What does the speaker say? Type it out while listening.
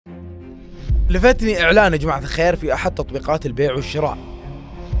لفتني اعلان يا جماعة الخير في احد تطبيقات البيع والشراء،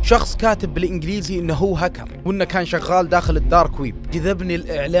 شخص كاتب بالانجليزي انه هو هاكر وانه كان شغال داخل الدارك ويب. جذبني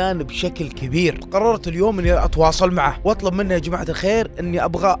الاعلان بشكل كبير، قررت اليوم اني اتواصل معه واطلب منه يا جماعة الخير اني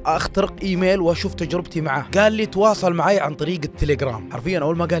ابغى اخترق ايميل واشوف تجربتي معه. قال لي تواصل معي عن طريق التليجرام. حرفيا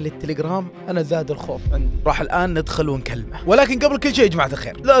اول ما قال لي التليجرام انا زاد الخوف عندي. راح الان ندخل ونكلمه، ولكن قبل كل شيء يا جماعة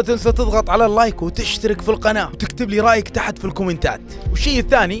الخير لا تنسى تضغط على اللايك وتشترك في القناة وتكتب لي رايك تحت في الكومنتات. والشيء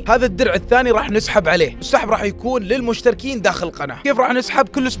الثاني، هذا الدرع الثاني راح نسحب عليه، السحب راح يكون للمشتركين داخل القناة. كيف راح نسحب؟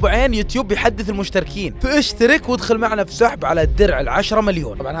 كل اسبوعين يوتيوب يحدث المشتركين، فاشترك وادخل معنا في سحب على الدرع ال10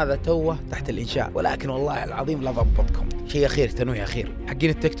 مليون. طبعا هذا توه تحت الانشاء، ولكن والله العظيم لا ضبطكم. شيء اخير، تنويه اخير، حقين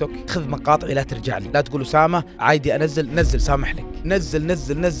التيك توك خذ مقاطعي لا ترجع لي، لا تقول اسامه عادي انزل، نزل سامح لك، نزل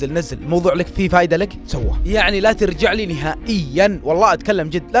نزل نزل نزل، الموضوع لك فيه فايده لك سوه، يعني لا ترجع لي نهائيا، والله اتكلم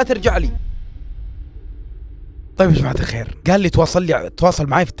جد لا ترجع لي. طيب يا جماعة الخير، قال لي تواصل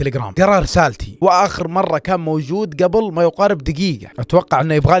معي في التليجرام، قرا رسالتي، واخر مرة كان موجود قبل ما يقارب دقيقة. اتوقع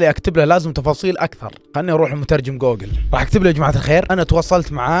انه يبغى لي اكتب له لازم تفاصيل اكثر، خلني اروح لمترجم جوجل. راح اكتب له يا جماعة الخير انا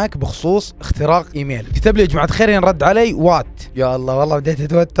تواصلت معاك بخصوص اختراق ايميل. كتب لي يا جماعة الخير ينرد علي وات. يا الله والله بديت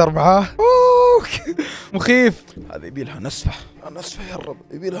اتوتر معاه. مخيف. هذه يبي لها نسفة يا رب،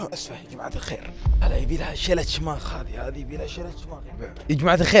 يبي لها نسفة يا جماعة الخير. هلا يبي لها شلة شماغ، هذه يبي لها شلة شماغ يا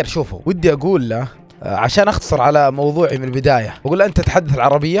جماعة الخير. شوفوا ودي اقول له عشان اختصر على موضوعي من البدايه، بقول له انت تتحدث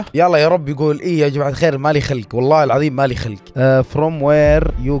العربيه؟ يلا يا رب يقول ايه يا جماعه الخير مالي خلق، والله العظيم مالي خلق. from where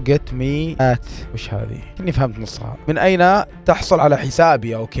you get me at، وش هذه؟ اني فهمت نصها. من اين تحصل على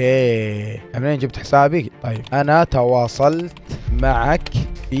حسابي؟ اوكي، منين جبت حسابي؟ طيب انا تواصلت معك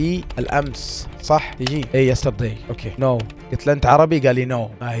في الامس صح؟ تجي اي yesterday. اوكي نو. قلت له انت عربي؟ قال لي نو.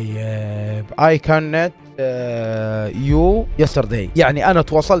 طيب I cannot you yesterday، يعني انا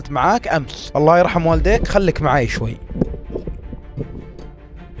تواصلت معاك امس. الله يرحم والديك، خليك معي شوي.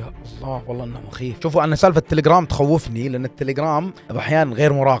 يا الله والله انه مخيف. شوفوا انا سالفه التليجرام تخوفني، لان التليجرام احيانا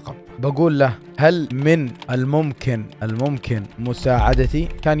غير مراقب. بقول له هل من الممكن مساعدتي؟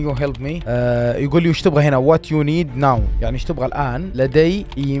 can you help me؟ يقول لي وش تبغى هنا؟ what you need now، يعني وش تبغى الان؟ لدي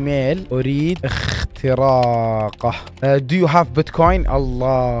ايميل اريد اختراقه. do you have bitcoin؟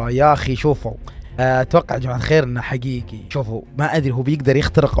 الله يا اخي شوفوا، اتوقع يا جماعه الخير انه حقيقي. شوفوا ما ادري هو بيقدر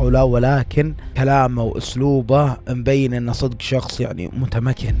يخترق او لا، ولكن كلامه واسلوبه مبين انه صدق شخص يعني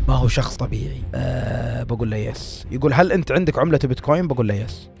متمكن، ما هو شخص طبيعي. بقول له يس. يقول هل انت عندك عمله بيتكوين؟ بقول له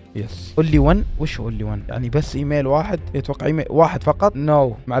يس. قول لي 1. وش قول لي 1 يعني؟ بس ايميل واحد؟ يتوقع ايميل واحد فقط.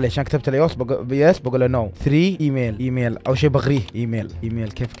 نو معليش انا كتبت له يس بقول له نو. 3 ايميل او شيء بغريه.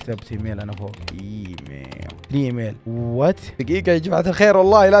 ايميل كيف كتبت ايميل انا فوق؟ ايميل وات. دقيقة يا جماعة الخير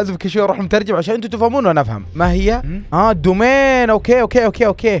والله لازم كل شوي اروح مترجم عشان انتم تفهمون وانا افهم. ما هي؟ دومين.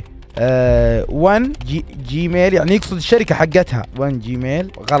 اوكي 1 جيميل يعني يقصد الشركة حقتها. 1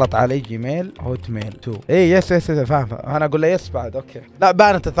 جيميل غلط علي، جيميل هوت ميل 2. اي يس فاهم. انا اقول له يس بعد. اوكي لا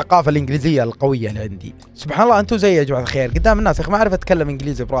بانت الثقافة الانجليزية القوية اللي عندي. سبحان الله انتم زي يا جماعة الخير قدام الناس يا اخي ما اعرف اتكلم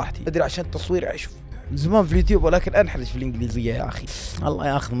انجليزي براحتي. ادري عشان التصوير اشوف زمان في اليوتيوب، ولكن انحرج في الانجليزيه يا اخي. الله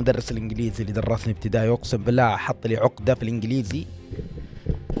ياخذ مدرس الانجليزي اللي درسني ابتدائي، اقسم بالله حط لي عقده في الانجليزي.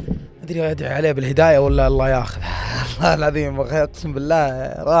 ادري ادعي عليه بالهدايه ولا الله ياخذ. والله العظيم اقسم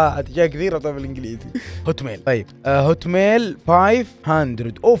بالله راحت اشياء كثيره في الانجليزي. هوت ميل. طيب هوت ميل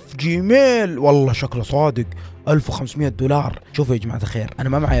 500 اوف جيميل. والله شكله صادق. $1500. شوفوا يا جماعة الخير أنا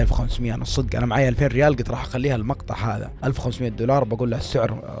ما معي 1500، أنا الصدق أنا معي 2000 ريال، قلت راح أخليها المقطع هذا. $1500 بقول له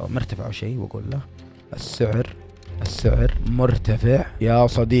السعر مرتفع أو شيء، بقول له السعر مرتفع يا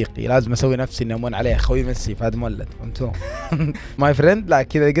صديقي، لازم أسوي نفسي إني أمون عليه خوي ميسي فهد مولد فهمتوا؟ ماي فريند. لا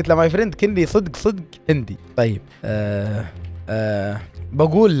كذا قلت له ماي فريند كني صدق هندي. طيب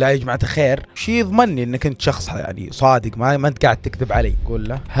بقول له يا جماعة الخير شي يضمني انك انت شخص يعني صادق ما انت قاعد تكذب علي. قول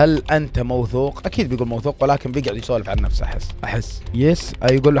له هل انت موثوق؟ اكيد بيقول موثوق، ولكن بيقعد يسولف عن نفسه. احس يس.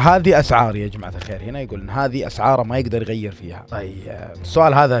 يقول هذه اسعار يا جماعة الخير، هنا يقول ان هذه اسعاره ما يقدر يغير فيها. طيب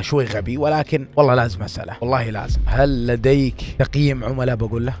السؤال هذا شوي غبي، ولكن والله لازم اساله، والله لازم. هل لديك تقييم عملاء؟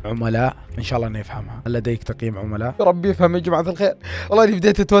 بقول له عملاء ان شاء الله انه يفهمها. هل لديك تقييم عملاء؟ يا رب يفهم يا جماعة الخير، والله اني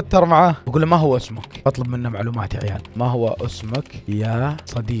بديت اتوتر معاه. بقول له ما هو اسمك؟ بطلب منه معلومات يا عيال. ما هو اسمك يا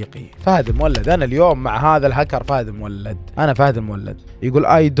صديقي؟ فهد المولد. انا اليوم مع هذا الهكر فهد المولد، انا فهد المولد. يقول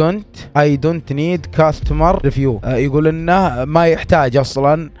I don't need customer review. يقول انه ما يحتاج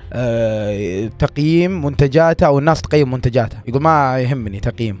اصلا تقييم منتجاته او الناس تقيم منتجاته. يقول ما يهمني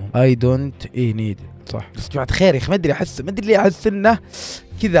تقييمهم. I don't need. صح. بس جماعة خير يا اخي ما ادري ليه احس انه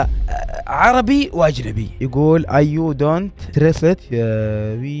كذا عربي واجنبي. يقول ايو دونت تريست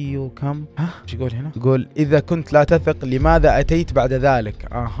ويو كم. ها ايش يقول هنا؟ يقول اذا كنت لا تثق لماذا اتيت بعد ذلك.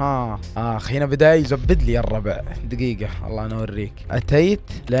 هنا بدا يزبد لي الربع. دقيقة الله نوريك. اتيت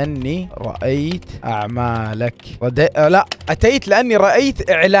لاني رأيت اعمالك. لا اتيت لاني رأيت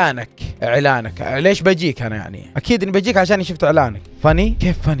اعلانك. ليش بجيك انا يعني؟ اكيد اني بجيك عشان شفت اعلانك. فاني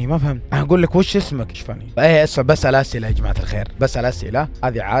كيف فاني؟ ما فهمت. اقول لك وش اسمك؟ ايش فاني؟ ايه بسأل اسئلة يا جماعة الخير، بسأل اسئلة.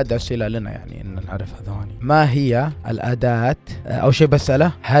 هذه عادة اسئلة لنا يعني ان نعرفها. ثواني. ما هي الاداة او شيء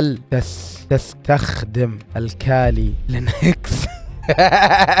بسأله؟ هل تستخدم الكالي لينكس؟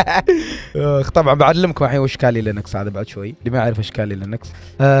 طبعا بعلمكم الحين وش كالي لينكس هذا بعد شوي، اللي ما يعرف ايش كالي لينكس.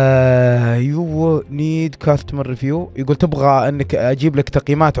 يو نيد كاستمر ريفيو. يقول تبغى انك اجيب لك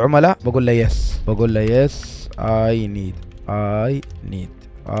تقييمات عملاء؟ بقول له يس. اي نيد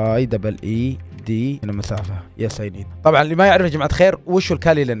اي دبل اي دي هنا مسافة. يس اي نيد. طبعا اللي ما يعرف يا جماعة خير وش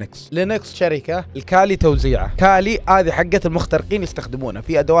الكالي لينكس. لينكس شركة، الكالي توزيعه. كالي هذه حقت المخترقين يستخدمونها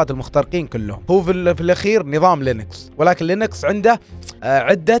في ادوات المخترقين كلهم. هو في الاخير نظام لينكس، ولكن لينكس عنده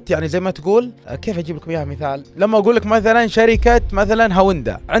عدة يعني زي ما تقول. كيف اجيب لكم اياها مثال؟ لما اقول لك مثلا شركة مثلا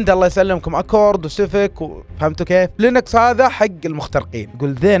هوندا، عندها الله يسلمكم اكورد وسيفيك فهمتوا كيف؟ لينكس هذا حق المخترقين.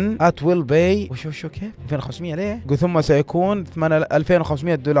 يقول then it will be وشو كيف 2500 ليه؟ يقول ثم سيكون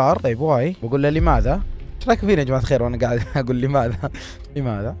 2500 دولار. طيب واي؟ بقول له لماذا؟ ايش رايكم فيني يا جماعة الخير وانا قاعد اقول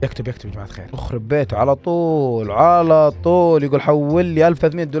لماذا؟ يكتب يا جماعة الخير. اخرب بيته على طول. يقول حول لي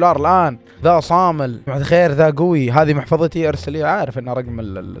 1300 دولار الان. ذا صامل يا جماعة الخير، ذا قوي. هذه محفظتي ارسلي. عارف انه رقم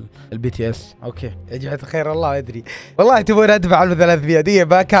البي تي اس. اوكي يا جماعة الخير والله ادري، والله تبون ادفع 1300 دي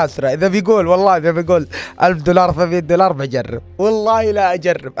باكاسره. اذا بيقول 1000 دولار 800 دولار بجرب. والله لا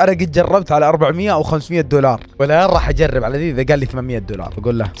اجرب. انا قد جربت على 400 او 500 دولار ولا راح اجرب على ذي. اذا قال لي 800 دولار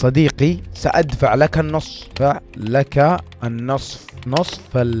بقول له صديقي سادفع لك النصف.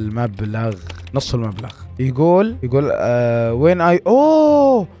 نصف المبلغ. يقول وين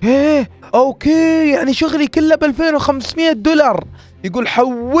اوكي يعني شغلي كله ب 2500 دولار. يقول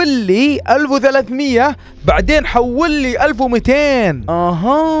حول لي 1300 بعدين حول لي 1200.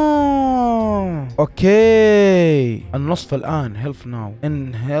 اوكي النصف الان. هيلف ناو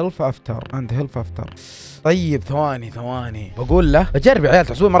ان هيلف افتر. طيب ثواني بقول له بجرب يا عيال.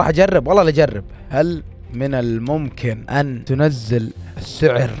 تحسبون ما راح اجرب؟ والله لا اجرب. هل من الممكن ان تنزل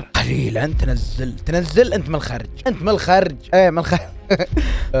السعر قليلا؟ تنزل انت من الخرج.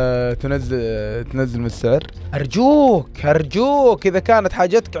 تنزل من السعر. ارجوك اذا كانت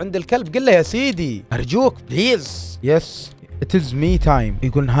حاجتك عند الكلب قل له يا سيدي ارجوك بليز. يس it is me time.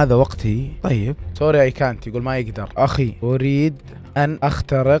 يقول هذا وقتي. طيب سوري اي كانت. يقول ما يقدر. اخي اريد ان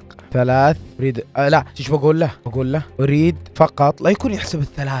اخترق 3. لا ايش بقول له اريد فقط. لا يكون يحسب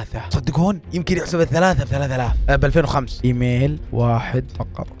الثلاثة. صدقون يمكن يحسب الثلاثة ب 2005. ايميل واحد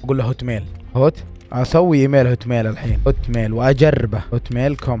فقط. اقول له اسوي ايميل هوتميل الحين. هوتميل واجربه.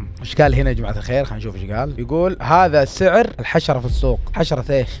 هوتميل كوم. ايش قال هنا يا جماعة الخير؟ خلينا نشوف ايش قال. يقول هذا سعر الحشرة في السوق. حشرة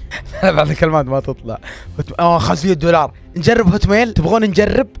ايش؟ بعض الكلمات ما تطلع. 500 دولار. نجرب هوتميل؟ تبغون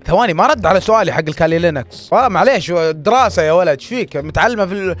نجرب؟ ثواني ما رد على سؤالي حق الكالي لينكس. معليش دراسة يا ولد. ايش فيك؟ متعلمة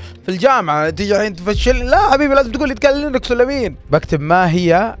في الجامعة تيجي الحين تفشل؟ لا حبيبي لازم تقول لي الكالي لينكس ولا مين؟ بكتب ما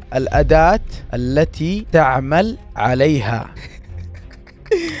هي الأداة التي تعمل عليها.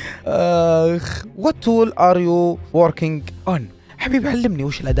 what tool are you working on؟ حبيبي علمني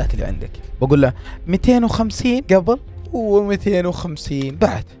وش الأداة اللي عندك. بقول له 250 قبل و250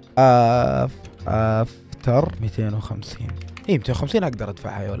 بعد. افتر 250. 250 اقدر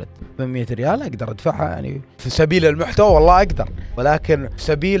ادفعها يا ولد. 800 ريال اقدر ادفعها يعني في سبيل المحتوى والله اقدر، ولكن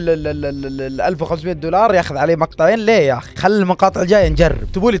سبيل ال 1500 دولار ياخذ عليه مقطعين ليه يا اخي؟ خلي المقاطع الجايه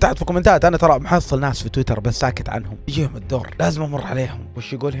نجرب. تبوا لي تحت في الكومنتات. انا ترى محصل ناس في تويتر بس ساكت عنهم، يجيهم الدور لازم امر عليهم.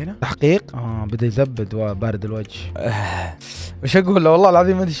 وش يقول هنا؟ تحقيق. بدا يزبد وبارد الوجه. وش اقول له؟ والله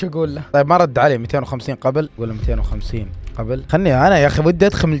العظيم ما ادري ايش اقول له. طيب ما رد عليه. 250 قبل ولا 250 قبل؟ خلني انا يا اخي ودي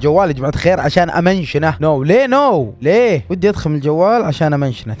ادخل الجوال يا جماعه الخير عشان امنشنه. ليه ودي ادخل الجوال عشان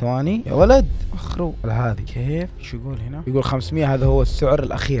امنشنه. ثواني يا ولد اخروا على هذه. كيف؟ شو يقول هنا؟ يقول 500 هذا هو السعر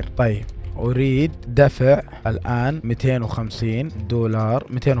الاخير. طيب اريد دفع الان 250 دولار.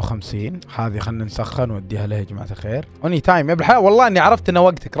 250 هذه خلنا نسخن ونوديها له يا جماعه الخير. اني تايم يا ابن الحلال. والله اني عرفت ان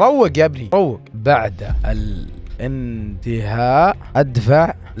وقتك. روق يا ابني روق. بعد الانتهاء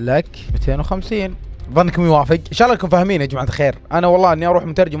ادفع لك 250. ظنكم يوافق؟ ان شاء الله انكم فاهمين يا جماعه الخير. انا والله اني اروح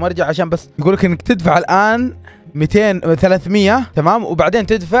مترجم وارجع عشان بس يقول لك انك تدفع الان 300 تمام، وبعدين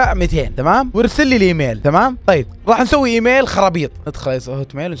تدفع 200 تمام، وارسل لي الايميل تمام. طيب راح نسوي ايميل خرابيط. ندخل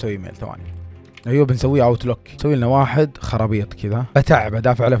هوت ميل ونسوي ايميل. ثواني ايوه بنسويه اوتلوك، نسوي لنا واحد خرابيط كذا، اتعب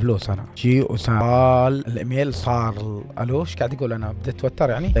ادافع له فلوس انا شي وصار الايميل صار الو ايش قاعد يقول، انا بديت اتوتر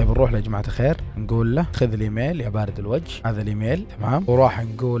يعني. طيب نروح له يا جماعه الخير نقول له خذ الايميل يا بارد الوجه، هذا الايميل تمام، وراح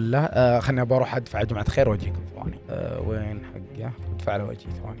نقول له خليني بروح ادفع يا جماعه الخير واجيكم ثواني. وين حقه ادفع له واجي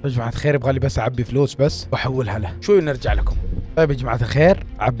ثواني يا جماعه الخير، يبغى لي بس اعبي فلوس بس واحولها له شوي ونرجع لكم. طيب يا جماعة الخير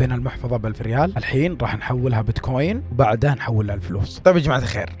عبينا المحفظة ب1000 ريال، الحين راح نحولها بيتكوين وبعدها نحولها الفلوس. طيب يا جماعة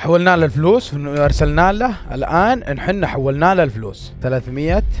الخير حولنا له الفلوس وارسلنا له، الآن نحن حولنا له الفلوس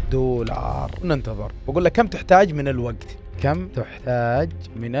 $300 وننتظر. بقول له كم تحتاج من الوقت؟ كم تحتاج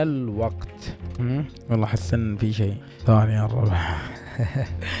من الوقت؟ والله حسن في شيء ثاني يا رب.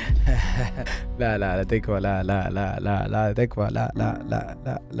 لا لا لا تكفى، لا لا لا لا لا تكفى، لا لا لا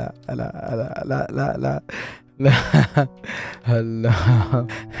لا لا لا لا لا لا لا هلا.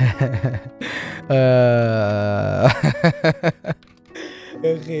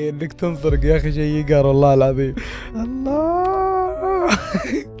 يا اخي انك تنسرق يا اخي شيء يقهر والله العظيم. الله.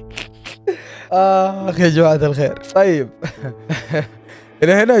 اخ يا جماعة الخير. طيب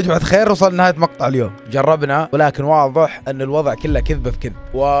إلى هنا يا جماعة الخير وصلنا نهاية مقطع اليوم. جربنا ولكن واضح أن الوضع كله كذبة في كذب،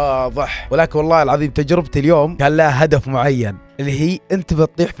 واضح. ولكن والله العظيم تجربتي اليوم كان لها هدف معين، اللي هي أنت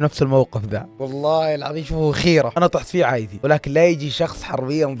بتطيح في نفس الموقف ذا. والله العظيم شوفوا خيرة أنا طحت فيه عادي، ولكن لا يجي شخص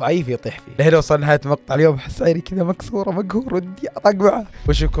حرفيا ضعيف يطيح فيه. لهنا وصلنا نهاية مقطع اليوم، حس عيني كذا مكسورة مقهور ودي أطق معه.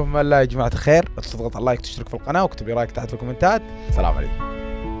 وأشوفكم الله يا جماعة الخير. لا تضغط على اللايك، تشترك في القناة، واكتب لي رأيك تحت في الكومنتات. السلام عليكم.